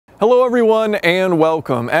Hello everyone and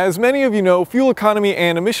welcome. As many of you know, fuel economy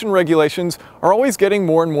and emission regulations are always getting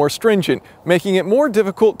more and more stringent, making it more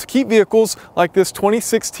difficult to keep vehicles like this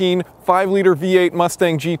 2016 5-liter V8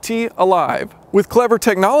 Mustang GT alive. With clever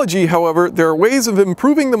technology, however, there are ways of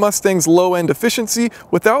improving the Mustang's low-end efficiency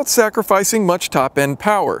without sacrificing much top-end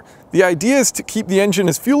power. The idea is to keep the engine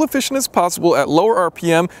as fuel efficient as possible at lower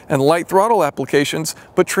RPM and light throttle applications,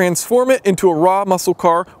 but transform it into a raw muscle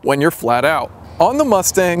car when you're flat out. On the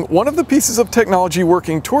Mustang, one of the pieces of technology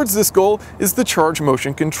working towards this goal is the charge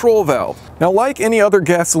motion control valve. Now, like any other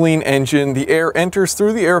gasoline engine, the air enters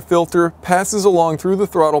through the air filter, passes along through the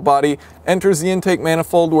throttle body, enters the intake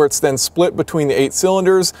manifold where it's then split between the 8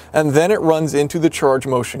 cylinders, and then it runs into the charge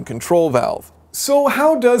motion control valve. So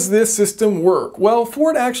how does this system work? Well,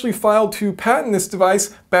 Ford actually filed to patent this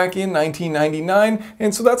device back in 1999,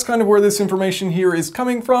 and so that's kind of where this information here is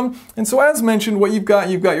coming from. And so as mentioned, what you've got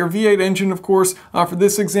your V8 engine, of course. For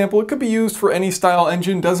this example, it could be used for any style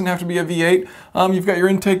engine, doesn't have to be a V8. You've got your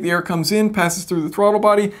intake, the air comes in, passes through the throttle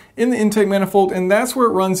body in the intake manifold, and that's where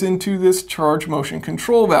it runs into this charge motion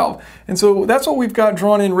control valve. And so that's what we've got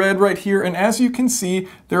drawn in red right here, and as you can see,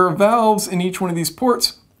 there are valves in each one of these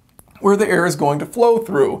ports where the air is going to flow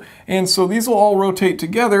through. And so these will all rotate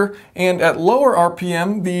together, and at lower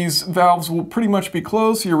RPM, these valves will pretty much be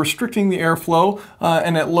closed, so you're restricting the airflow,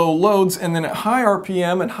 and at low loads, and then at high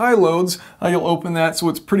RPM and high loads, you'll open that so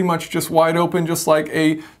it's pretty much just wide open, just like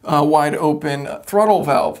a wide open throttle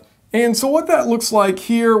valve. And so what that looks like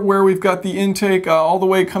here, where we've got the intake all the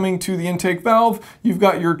way coming to the intake valve, you've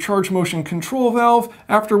got your charge motion control valve,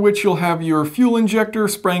 after which you'll have your fuel injector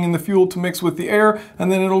spraying in the fuel to mix with the air, and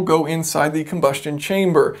then it'll go inside the combustion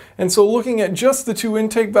chamber. And so looking at just the 2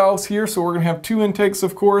 intake valves here, so we're going to have 2 intakes,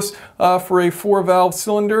 of course, for a 4-valve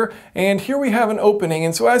cylinder, and here we have an opening.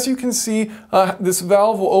 And so as you can see, this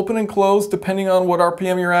valve will open and close depending on what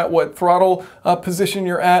RPM you're at, what throttle position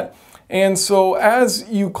you're at. And so as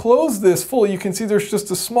you close this fully, you can see there's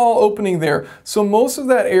just a small opening there. So most of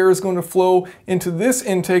that air is going to flow into this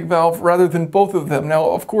intake valve rather than both of them. Now,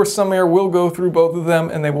 of course, some air will go through both of them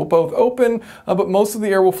and they will both open, but most of the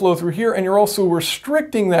air will flow through here, and you're also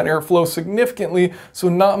restricting that airflow significantly, so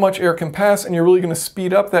not much air can pass, and you're really going to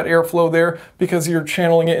speed up that airflow there because you're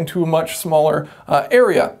channeling it into a much smaller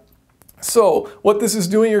area. So what this is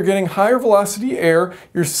doing, you're getting higher velocity air,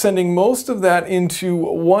 you're sending most of that into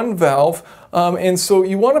one valve, and so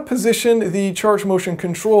you want to position the charge motion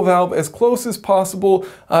control valve as close as possible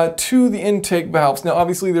to the intake valves. Now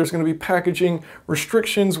obviously there's going to be packaging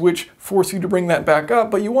restrictions which force you to bring that back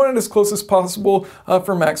up, but you want it as close as possible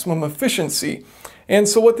for maximum efficiency. And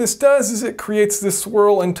so what this does is it creates this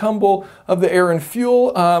swirl and tumble of the air and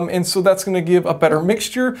fuel, and so that's going to give a better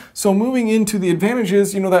mixture. So moving into the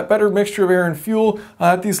advantages, you know, that better mixture of air and fuel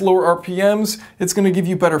at these lower RPMs, it's going to give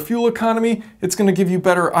you better fuel economy, it's going to give you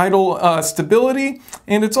better idle stability,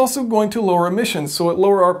 and it's also going to lower emissions. So at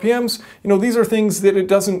lower RPMs, you know, these are things that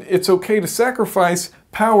it's okay to sacrifice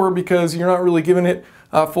power because you're not really giving it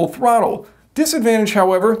full throttle. Disadvantage,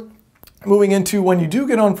 however, moving into when you do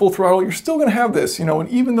get on full throttle, you're still going to have this, you know, and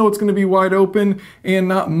even though it's going to be wide open and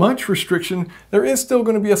not much restriction, there is still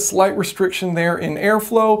going to be a slight restriction there in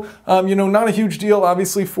airflow. You know, not a huge deal.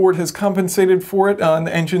 Obviously, Ford has compensated for it, and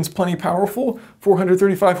the engine's plenty powerful,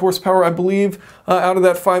 435 horsepower, I believe, out of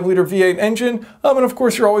that 5-liter V8 engine. And of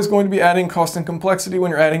course, you're always going to be adding cost and complexity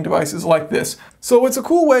when you're adding devices like this. So it's a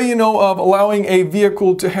cool way, you know, of allowing a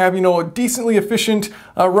vehicle to have, you know, a decently efficient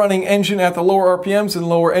running engine at the lower RPMs and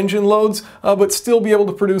lower engine loads, but still be able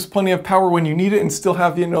to produce plenty of power when you need it and still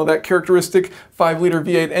have, you know, that characteristic 5-liter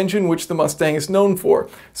V8 engine, which the Mustang is known for.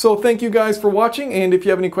 So thank you guys for watching, and if you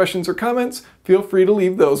have any questions or comments, feel free to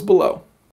leave those below.